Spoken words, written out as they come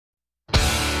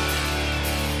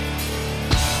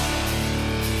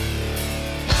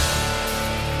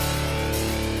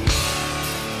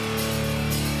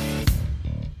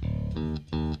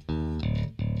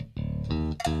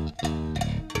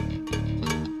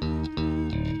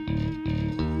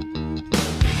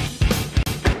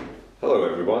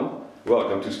everyone,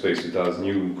 welcome to Spacevital's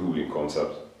new cooling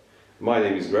concept. My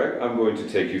name is Greg. I'm going to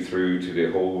take you through to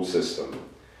the whole system.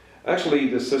 Actually,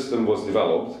 the system was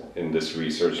developed in this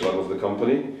research lab of the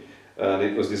company, and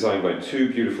it was designed by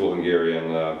two beautiful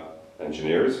Hungarian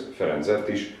engineers, Ferenc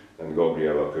Zettis and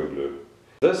Gabriela Köblő.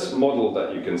 This model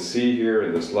that you can see here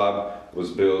in this lab was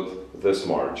built this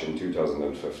March in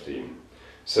 2015.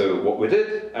 So what we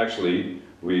did, actually,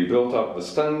 we built up the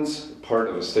stands, part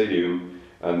of a stadium,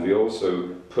 and we also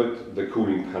put the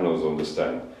cooling panels on the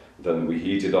stand. Then we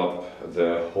heated up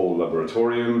the whole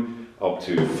laboratorium up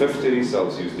to 50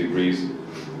 Celsius degrees,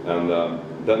 and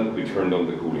then we turned on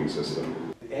the cooling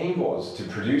system. The aim was to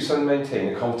produce and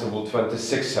maintain a comfortable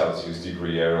 26 Celsius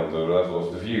degree air on the level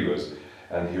of the viewers.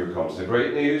 And here comes the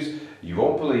great news. You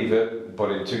won't believe it, but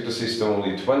it took the system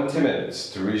only 20 minutes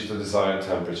to reach the desired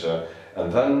temperature,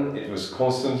 and then it was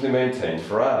constantly maintained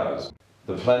for hours.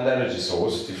 The planned energy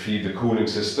source to feed the cooling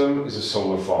system is a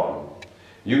solar farm.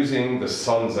 Using the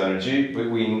sun's energy,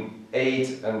 between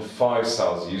 8 and 5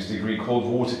 Celsius degree cold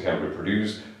water can be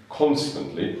produced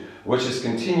constantly, which is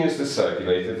continuously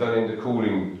circulated then in the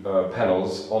cooling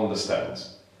panels on the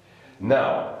stands.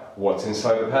 Now, what's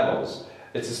inside the panels?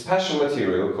 It's a special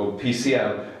material called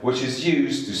PCM, which is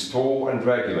used to store and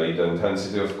regulate the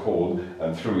intensity of cold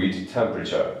and through it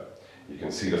temperature. You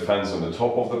can see the fans on the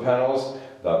top of the panels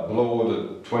that blow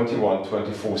the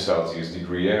 21-24 Celsius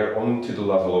degree air onto the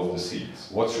level of the seats.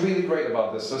 What's really great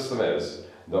about this system is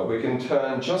that we can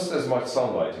turn just as much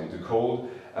sunlight into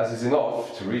cold as is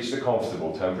enough to reach the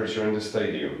comfortable temperature in the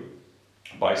stadium.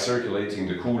 By circulating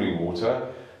the cooling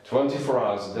water 24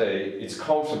 hours a day, it's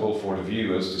comfortable for the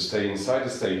viewers to stay inside the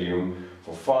stadium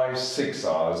for 5-6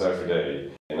 hours every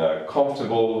day in a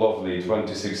comfortable, lovely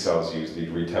 26 Celsius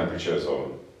degree temperature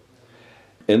zone.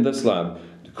 In this lab,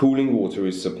 the cooling water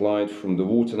is supplied from the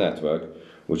water network,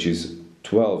 which is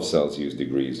 12 Celsius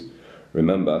degrees.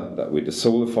 Remember that with the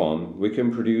solar farm, we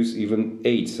can produce even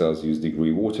 8 Celsius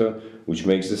degree water, which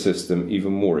makes the system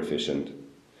even more efficient.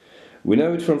 We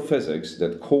know it from physics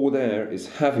that cold air is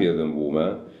heavier than warm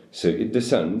air, so it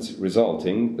descends,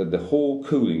 resulting that the whole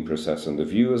cooling process on the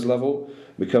viewer's level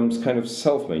becomes kind of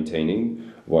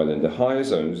self-maintaining, while in the higher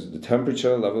zones the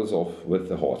temperature levels off with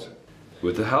the hot.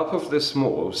 With the help of this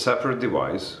small, separate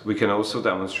device, we can also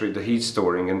demonstrate the heat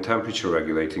storing and temperature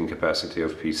regulating capacity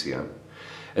of PCM.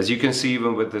 As you can see,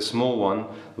 even with the small one,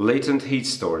 latent heat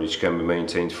storage can be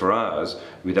maintained for hours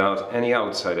without any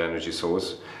outside energy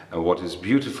source, and what is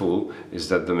beautiful is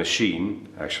that the machine,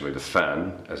 actually the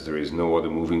fan, as there is no other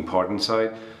moving part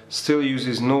inside, still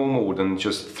uses no more than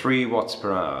just 3 watts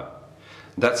per hour.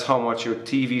 That's how much your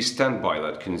TV standby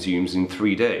light consumes in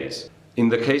 3 days. In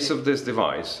the case of this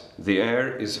device, the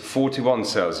air is 41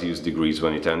 Celsius degrees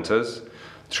when it enters,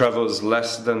 travels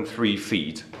less than 3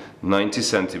 feet, 90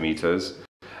 centimeters,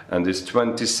 and is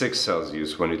 26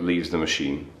 Celsius when it leaves the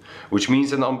machine, which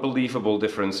means an unbelievable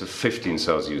difference of 15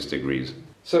 Celsius degrees.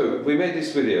 So, we made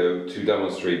this video to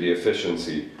demonstrate the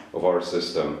efficiency of our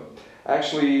system.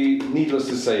 Actually, needless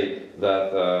to say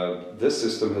that this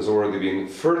system has already been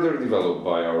further developed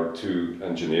by our two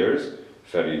engineers,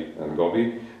 Feri and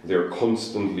Gabi. They're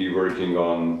constantly working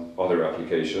on other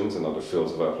applications and other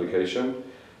fields of application.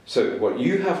 So what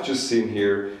you have just seen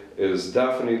here is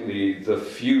definitely the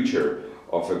future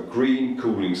of a green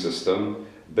cooling system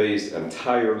based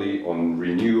entirely on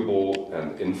renewable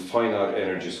and infinite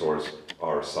energy source,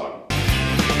 our sun.